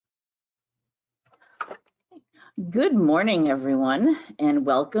Good morning, everyone, and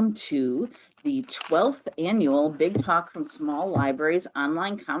welcome to the 12th annual Big Talk from Small Libraries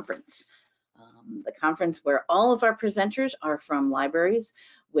online conference. The conference where all of our presenters are from libraries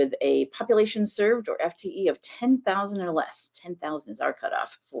with a population served or FTE of 10,000 or less. 10,000 is our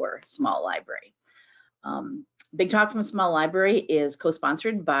cutoff for small library. Big Talk from a Small Library is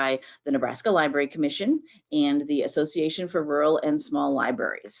co-sponsored by the Nebraska Library Commission and the Association for Rural and Small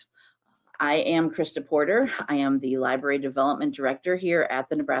Libraries. I am Krista Porter. I am the Library Development Director here at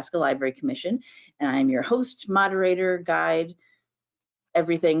the Nebraska Library Commission, and I'm your host, moderator, guide,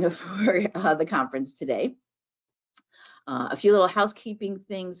 everything for the conference today. A few little housekeeping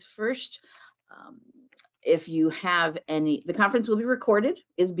things first. If you have any, the conference will be recorded,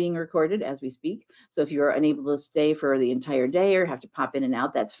 is being recorded as we speak. So if you're unable to stay for the entire day or have to pop in and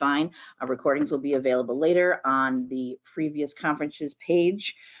out, that's fine. Our recordings will be available later on the previous conferences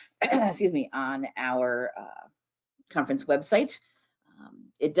page, excuse me, on our conference website.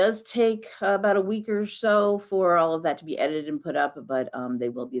 It does take about a week or so for all of that to be edited and put up, but they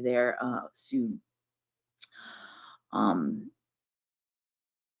will be there soon.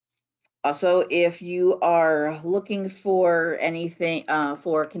 Also, if you are looking for anything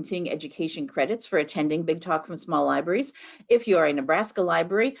for continuing education credits for attending Big Talk from Small Libraries, if you are a Nebraska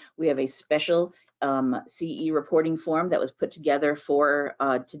library, we have a special CE reporting form that was put together for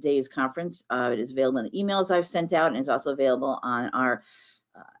today's conference. It is available in the emails I've sent out and is also available on our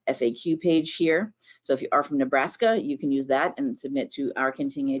FAQ page here. So if you are from Nebraska, you can use that and submit to our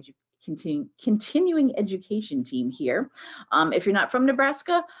continuing education team here. If you're not from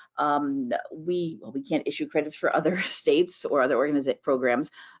Nebraska, we can't issue credits for other states or other programs,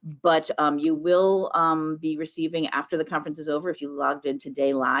 but you will be receiving, after the conference is over, if you logged in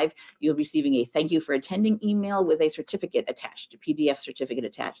today live, you'll be receiving a thank you for attending email with a certificate attached, a PDF certificate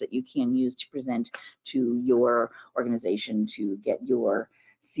attached that you can use to present to your organization to get your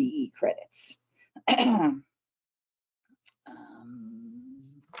CE credits. I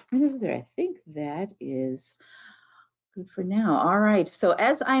think that is good for now. All right, so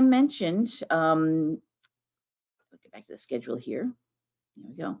as I mentioned, we'll get back to the schedule here. There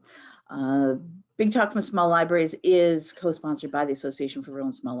we go. Big Talk from Small Libraries is co-sponsored by the Association for Rural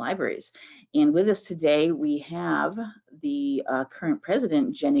and Small Libraries. And with us today, we have the current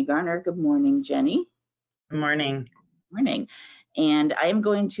president, Jennie Garner. Good morning, Jennie. Good morning. Good morning. And I am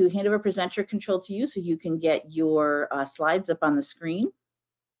going to hand over presenter control to you so you can get your slides up on the screen.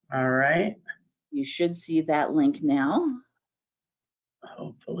 All right. You should see that link now.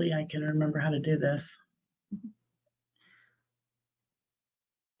 Hopefully I can remember how to do this.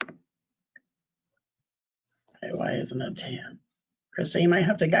 Okay, why isn't it 10? Krista, you might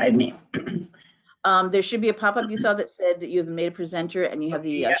have to guide me. There should be a pop-up you saw that said that you've made a presenter and you have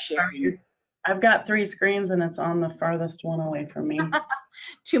the sharing. I've got 3 screens and it's on the farthest one away from me.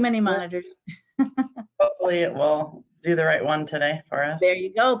 Too many monitors. Hopefully it will do the right one today for us. There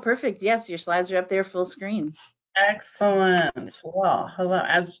you go. Perfect. Yes, your slides are up there full screen. Excellent. Well, hello.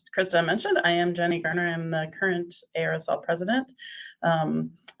 As Krista mentioned, I am Jennie Garner. I'm the current ARSL president. I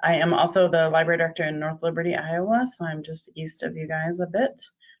am also the library director in North Liberty, Iowa, so I'm just east of you guys a bit.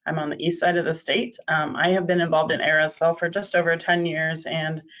 I'm on the east side of the state. I have been involved in ARSL for just over 10 years,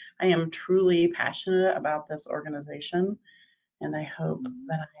 and I am truly passionate about this organization. And I hope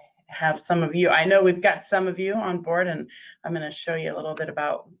that I have some of you. I know we've got some of you on board, and I'm going to show you a little bit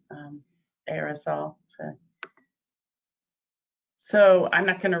about ARSL. So I'm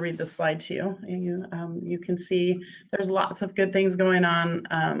not going to read the slide to you. You can see there's lots of good things going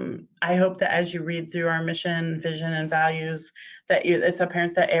on. I hope that as you read through our mission, vision, and values, that it's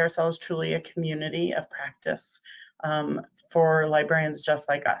apparent that ARSL is truly a community of practice for librarians just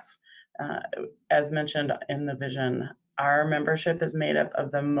like us. As mentioned in the vision, our membership is made up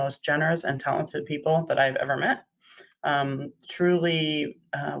of the most generous and talented people that I've ever met. Truly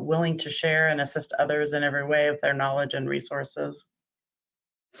willing to share and assist others in every way with their knowledge and resources.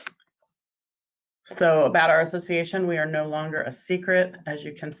 So about our association, we are no longer a secret. As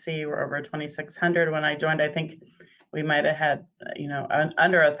you can see, we're over 2,600. When I joined, I think we might have had,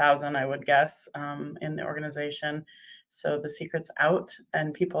 under 1,000, I would guess, in the organization. So the secret's out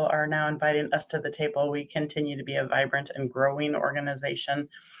and people are now inviting us to the table. We continue to be a vibrant and growing organization.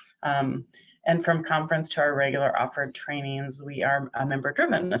 And from conference to our regular offered trainings, we are a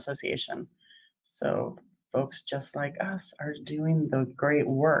member-driven association. So folks just like us are doing the great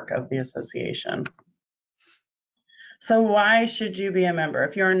work of the association. So why should you be a member?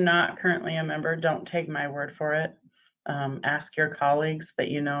 If you're not currently a member, don't take my word for it. Ask your colleagues that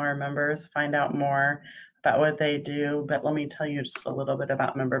you know are members, find out more. about what they do, but let me tell you just a little bit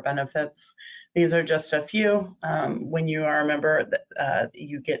about member benefits. These are just a few. When you are a member,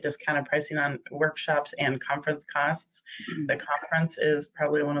 you get discounted pricing on workshops and conference costs. The conference is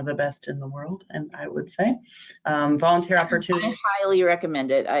probably one of the best in the world, and I would say. Volunteer opportunities. I highly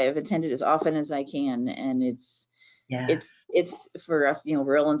recommend it. I have attended as often as I can, and it's for us,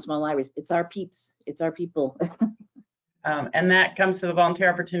 rural and small libraries. It's our peeps. It's our people. And that comes to the volunteer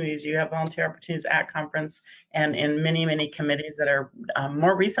opportunities. You have volunteer opportunities at conference and in many, many committees that are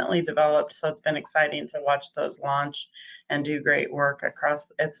more recently developed. So it's been exciting to watch those launch and do great work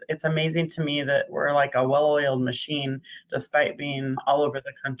across. It's amazing to me that we're like a well-oiled machine, despite being all over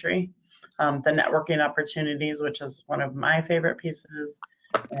the country. The networking opportunities, which is one of my favorite pieces,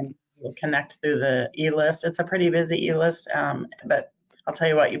 and we'll connect through the e-list. It's a pretty busy e-list, but I'll tell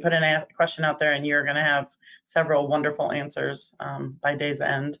you what, you put a question out there and you're going to have several wonderful answers by day's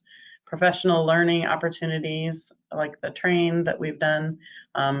end. Professional learning opportunities like the train that we've done,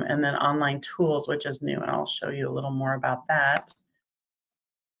 and then online tools, which is new, and I'll show you a little more about that.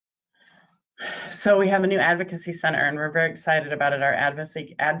 So we have a new advocacy center and we're very excited about it. Our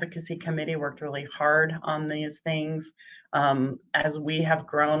advocacy committee worked really hard on these things. As we have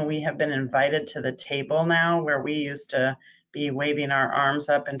grown, we have been invited to the table now, where we used to be waving our arms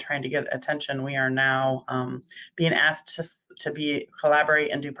up and trying to get attention. We are now being asked to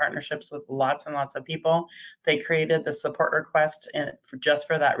collaborate and do partnerships with lots and lots of people. They created the support request just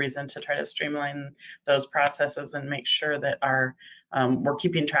for that reason, to try to streamline those processes and make sure that we're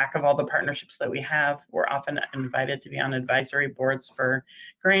keeping track of all the partnerships that we have. We're often invited to be on advisory boards for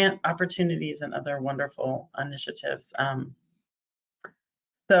grant opportunities and other wonderful initiatives.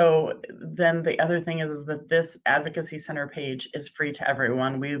 So then the other thing is that this advocacy center page is free to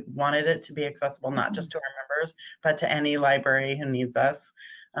everyone. We wanted it to be accessible not just to our members, but to any library who needs us.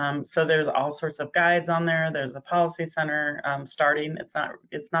 So there's all sorts of guides on there. There's a policy center starting.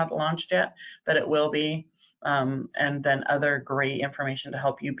 It's not launched yet, but it will be. And then other great information to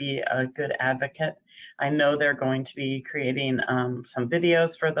help you be a good advocate. I know they're going to be creating some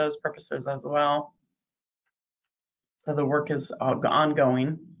videos for those purposes as well. So the work is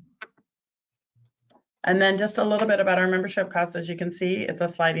ongoing. And then just a little bit about our membership costs. As you can see, it's a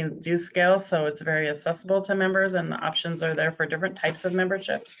sliding dues scale, so it's very accessible to members, and the options are there for different types of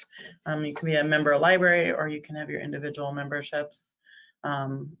memberships. You can be a member library, or you can have your individual memberships.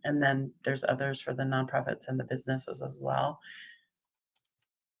 And then there's others for the nonprofits and the businesses as well.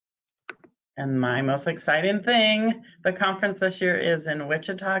 And my most exciting thing, the conference this year is in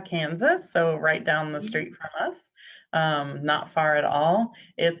Wichita, Kansas, so right down the street from us. Not far at all.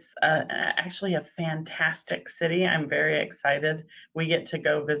 It's actually a fantastic city. I'm very excited. We get to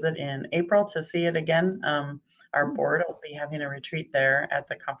go visit in April to see it again. Our board will be having a retreat there at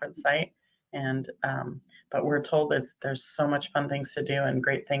the conference site, and but we're told there's so much fun things to do and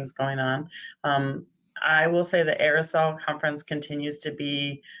great things going on. I will say the ARSL conference continues to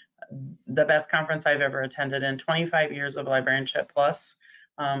be the best conference I've ever attended in 25 years of librarianship plus.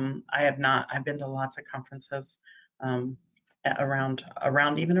 I've been to lots of conferences around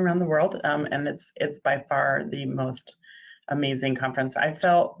the world, and it's by far the most amazing conference. I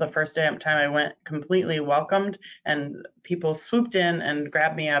felt the first time I went completely welcomed, and people swooped in and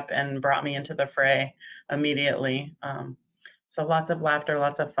grabbed me up and brought me into the fray immediately. So lots of laughter,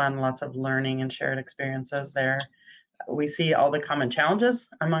 lots of fun, lots of learning and shared experiences there. We see all the common challenges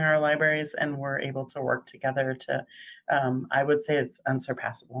among our libraries, and we're able to work together to, I would say it's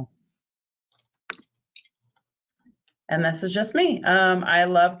unsurpassable. And this is just me. I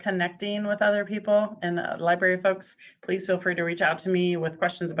love connecting with other people and library folks. Please feel free to reach out to me with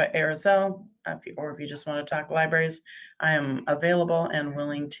questions about ARSL, or if you just want to talk libraries. I am available and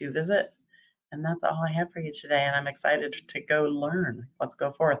willing to visit. And that's all I have for you today. And I'm excited to go learn. Let's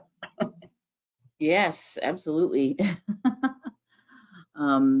go forth. Yes, absolutely.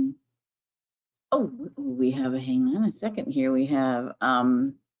 We have hang on a second here. We have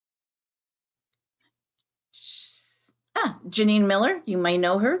Janine Miller. You might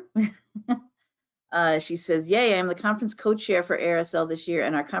know her. She says, "Yay, I am the conference co-chair for ARSL this year,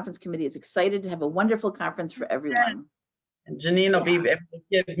 and our conference committee is excited to have a wonderful conference for everyone." And Janine will be able to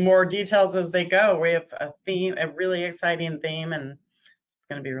give more details as they go. We have a theme, a really exciting theme, and it's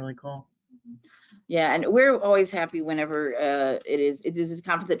going to be really cool. Yeah, and we're always happy whenever it is a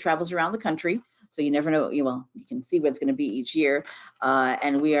conference that travels around the country. So you never know, you can see what it's going to be each year.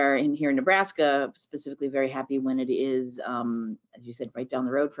 And we are here in Nebraska, specifically very happy when it is, as you said, right down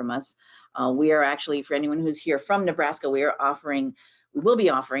the road from us. We are actually, for anyone who's here from Nebraska, we will be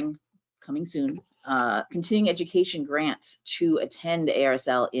offering, coming soon, continuing education grants to attend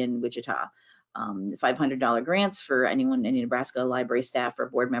ARSL in Wichita. $500 grants for anyone, any Nebraska library staff or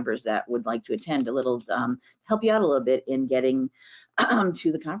board members that would like to attend, a little help you out a little bit in getting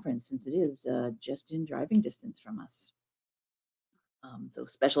to the conference, since it is just in driving distance from us. So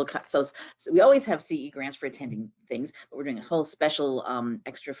we always have CE grants for attending things, but we're doing a whole special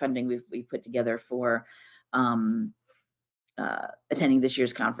extra funding we put together for attending this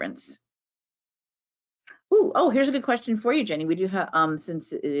year's conference. Ooh, oh, here's a good question for you, Jenny. We do have,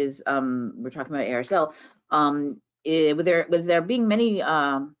 since it is, we're talking about ARSL, with there being many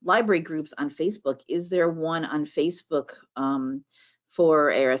library groups on Facebook, is there one on Facebook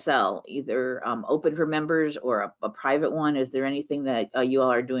for ARSL, either open for members or a private one? Is there anything that you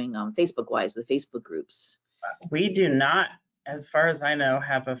all are doing Facebook-wise with Facebook groups? We do not, as far as I know,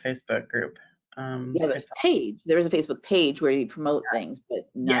 have a Facebook group. You have a page. There is a Facebook page where you promote things, but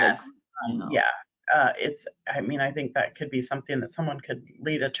not yes, a, yeah. I mean, I think that could be something that someone could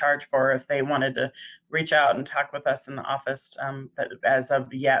lead a charge for if they wanted to reach out and talk with us in the office. But as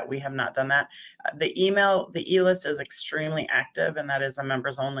of yet, we have not done that. The e-list is extremely active, and that is a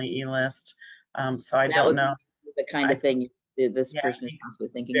members only e-list. So I don't know the kind of thing this person is possibly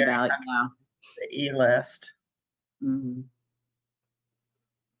thinking about. Yeah. The e-list. Mm-hmm.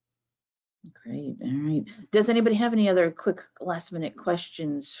 Great. All right. Does anybody have any other quick last minute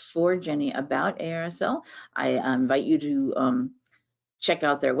questions for Jenny about ARSL? I invite you to check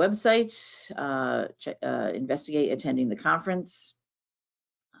out their website, investigate attending the conference.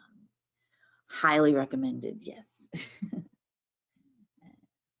 Highly recommended. Yes.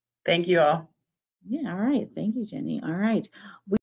 Thank you all. Yeah. All right. Thank you, Jenny. All right.